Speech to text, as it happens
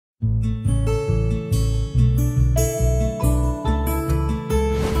Hello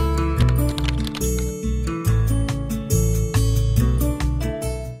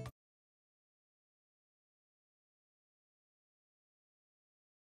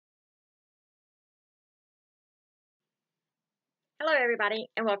everybody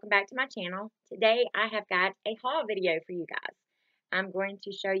and welcome back to my channel. Today I have got a haul video for you guys. I'm going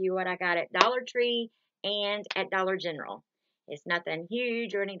to show you what I got at Dollar Tree and at Dollar General. It's nothing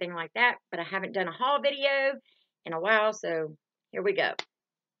huge or anything like that, but I haven't done a haul video in a while, so here we go.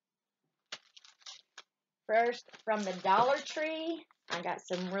 First, from the Dollar Tree, I got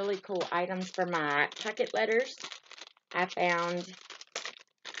some really cool items for my pocket letters I found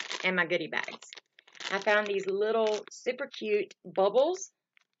and my goodie bags. I found these little super cute bubbles,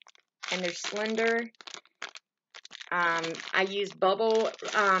 and they're slender. I use bubble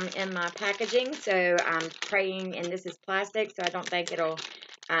in my packaging, so I'm praying, and this is plastic, so I don't think it'll,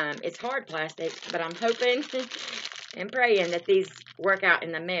 it's hard plastic, but I'm hoping and praying that these work out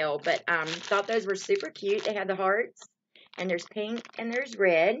in the mail. But thought those were super cute. They have the hearts, and there's pink, and there's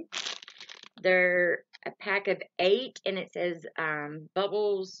red. They're a pack of 8, and it says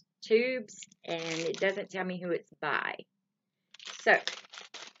Bubbles Tubes, and it doesn't tell me who it's by. So,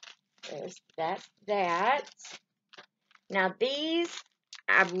 that's that. Now these,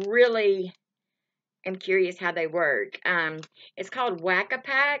 I really am curious how they work. It's called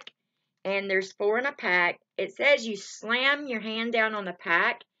Whack-A-Pack, and there's 4 in a pack. It says you slam your hand down on the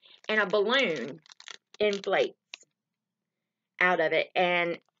pack, and a balloon inflates out of it.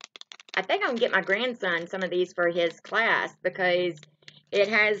 And I think I'm going to get my grandson some of these for his class, because it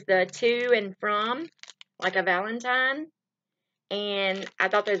has the to and from, like a Valentine. And I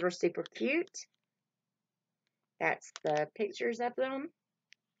thought those were super cute. That's the pictures of them.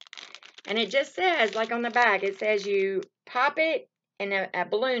 And it just says, like on the back, it says you pop it and a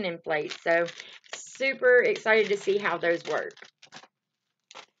balloon inflates. So, super excited to see how those work.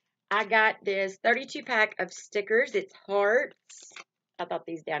 I got this 32 pack of stickers. It's hearts. I thought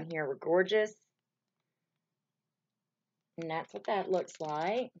these down here were gorgeous. And that's what that looks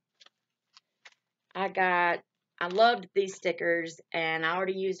like. I loved these stickers, and I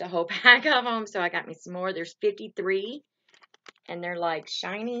already used a whole pack of them, so I got me some more. There's 53, and they're like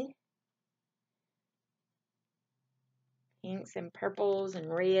shiny pinks and purples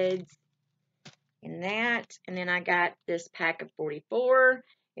and reds and that. And then I got this pack of 44.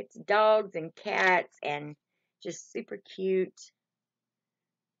 It's dogs and cats and just super cute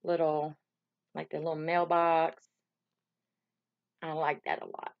little, like the little mailbox. I like that a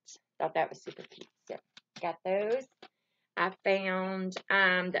lot. Thought that was super cute. So got those. I found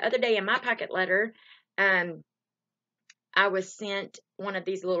the other day in my pocket letter, I was sent one of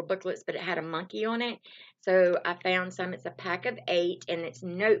these little booklets, but it had a monkey on it. So I found some. It's a pack of 8, and it's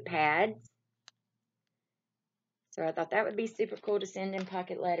notepads. So I thought that would be super cool to send in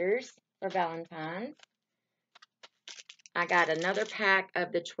pocket letters for Valentine's. I got another pack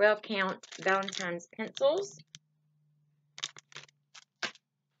of the 12-count Valentine's pencils,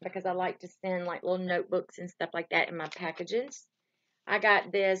 because I like to send like little notebooks and stuff like that in my packages. I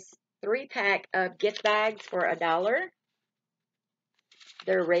got this 3-pack of gift bags for $1.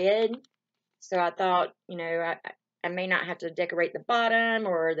 They're red, so I thought, you know, I may not have to decorate the bottom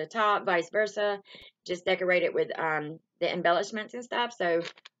or the top, vice versa. Just decorate it with the embellishments and stuff. So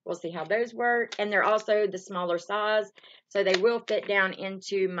we'll see how those work. And they're also the smaller size, so they will fit down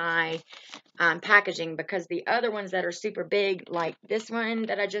into my packaging, because the other ones that are super big, like this one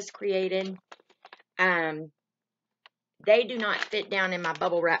that I just created, they do not fit down in my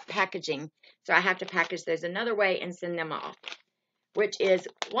bubble wrap packaging. So I have to package those another way and send them off, which is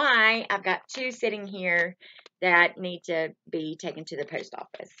why I've got 2 sitting here that need to be taken to the post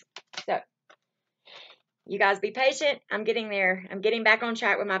office. So, you guys be patient. I'm getting there. I'm getting back on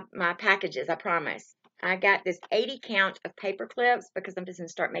track with my packages, I promise. I got this 80 count of paper clips, because I'm just going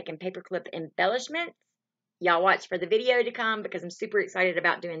to start making paper clip embellishments. Y'all watch for the video to come, because I'm super excited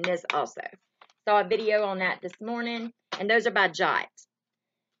about doing this also. Saw a video on that this morning, and those are by Jot.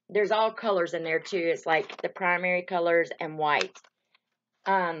 There's all colors in there too. It's like the primary colors and white.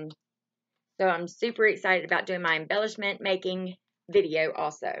 So I'm super excited about doing my embellishment making video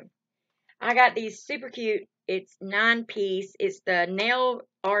also. I got these super cute, it's 9-piece, it's the nail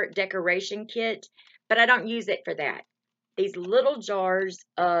art decoration kit, but I don't use it for that. These little jars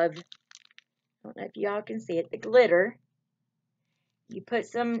of, I don't know if y'all can see it, the glitter. You put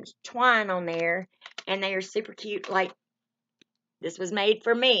some twine on there, and they are super cute. Like, this was made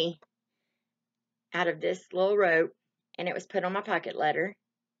for me out of this little rope, and it was put on my pocket letter.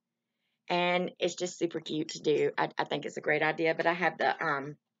 And it's just super cute to do. I think it's a great idea, but I have the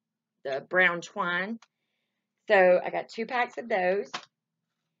the brown twine. So I got 2 packs of those.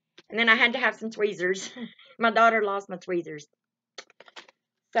 And then I had to have some tweezers. My daughter lost my tweezers.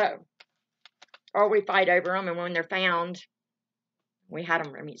 So, or we fight over them, and when they're found, we hide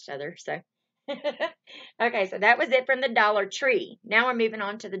them from each other. So, okay, so that was it from the Dollar Tree. Now we're moving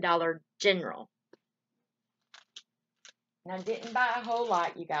on to the Dollar General. And I didn't buy a whole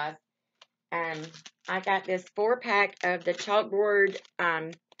lot, you guys. I got this 4-pack of the chalkboard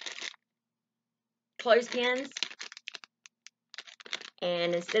clothespins.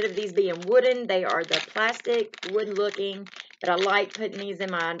 And instead of these being wooden, they are the plastic, wood looking. But I like putting these in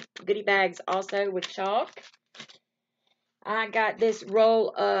my goodie bags also with chalk. I got this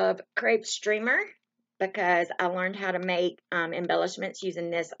roll of crepe streamer because I learned how to make embellishments using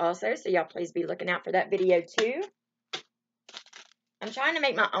this also. So y'all please be looking out for that video too. I'm trying to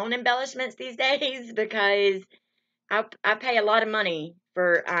make my own embellishments these days because I pay a lot of money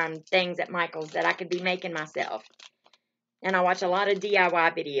for things at Michael's that I could be making myself. And I watch a lot of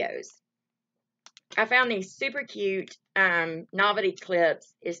DIY videos. I found these super cute novelty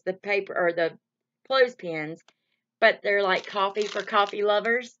clips. It's the paper or the clothespins, but they're like coffee for coffee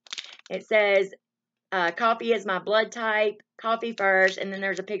lovers. It says, coffee is my blood type, coffee first, and then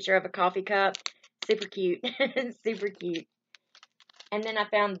there's a picture of a coffee cup. Super cute. Super cute. And then I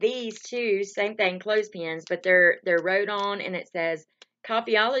found these too, same thing, clothespins, but they're wrote on, and it says,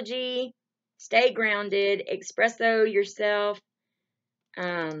 Coffeeology, stay grounded, espresso yourself,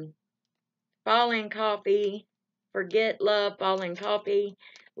 fall in coffee, forget love, fall in coffee,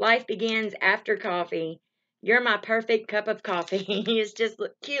 life begins after coffee, you're my perfect cup of coffee. It's just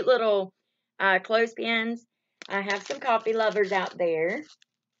cute little clothespins. I have some coffee lovers out there.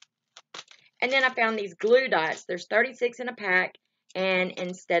 And then I found these glue dots. There's 36 in a pack. And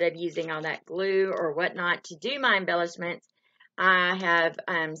instead of using all that glue or whatnot to do my embellishments, I have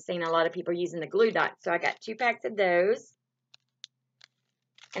seen a lot of people using the glue dots. So I got 2 packs of those.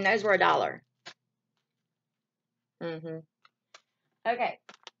 And those were $1. Okay.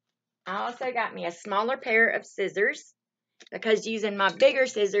 I also got me a smaller pair of scissors because using my bigger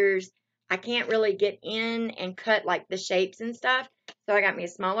scissors, I can't really get in and cut like the shapes and stuff. So I got me a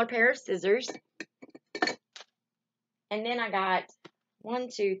smaller pair of scissors. And then I got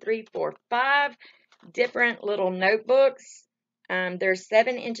 5 different little notebooks. They're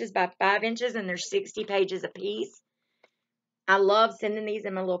 7 inches by 5 inches, and they're 60 pages a piece. I love sending these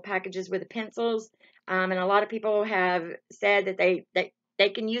in my little packages with the pencils. And a lot of people have said that they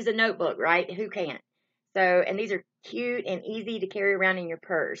can use a notebook, right? Who can't? So, and these are cute and easy to carry around in your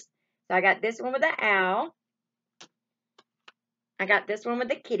purse. So I got this one with the owl. I got this one with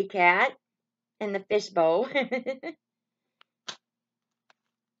the kitty cat and the fishbowl.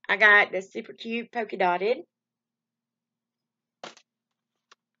 I got this super cute polka dotted.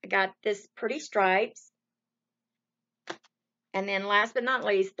 I got this pretty stripes. And then last but not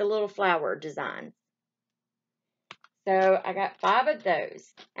least, the little flower design. So I got 5 of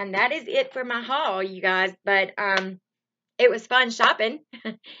those. And that is it for my haul, you guys. But it was fun shopping.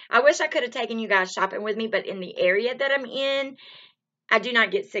 I wish I could have taken you guys shopping with me, but in the area that I'm in, I do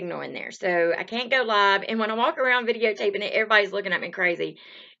not get signal in there. So I can't go live. And when I walk around videotaping it, everybody's looking at me crazy.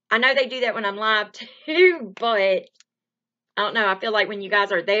 I know they do that when I'm live too, but I don't know. I feel like when you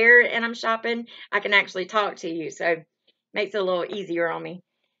guys are there and I'm shopping, I can actually talk to you. So it makes it a little easier on me.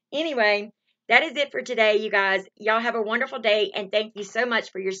 Anyway, that is it for today, you guys. Y'all have a wonderful day, and thank you so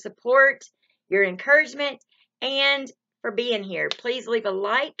much for your support, your encouragement, and for being here. Please leave a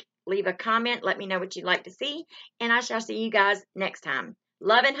like, leave a comment, let me know what you'd like to see, and I shall see you guys next time.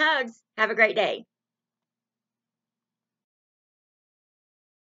 Love and hugs. Have a great day.